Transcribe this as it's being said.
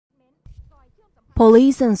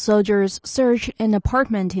Police and soldiers searched an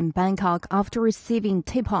apartment in Bangkok after receiving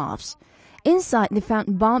tip-offs. Inside, they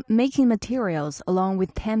found bomb-making materials along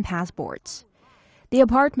with 10 passports. The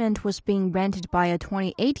apartment was being rented by a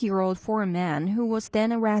 28-year-old foreign man who was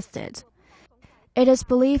then arrested. It is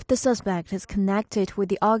believed the suspect is connected with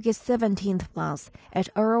the August 17th blast at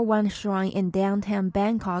Wan Shrine in downtown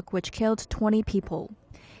Bangkok, which killed 20 people.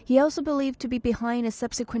 He also believed to be behind a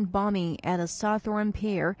subsequent bombing at a Southern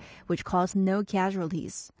pier, which caused no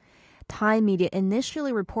casualties. Thai media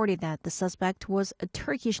initially reported that the suspect was a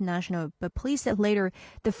Turkish national, but police said later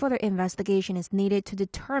the further investigation is needed to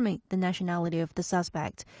determine the nationality of the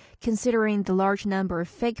suspect, considering the large number of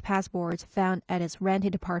fake passports found at his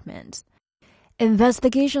rented apartment.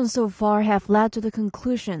 Investigations so far have led to the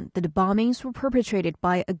conclusion that the bombings were perpetrated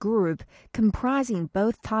by a group comprising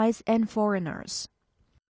both Thais and foreigners.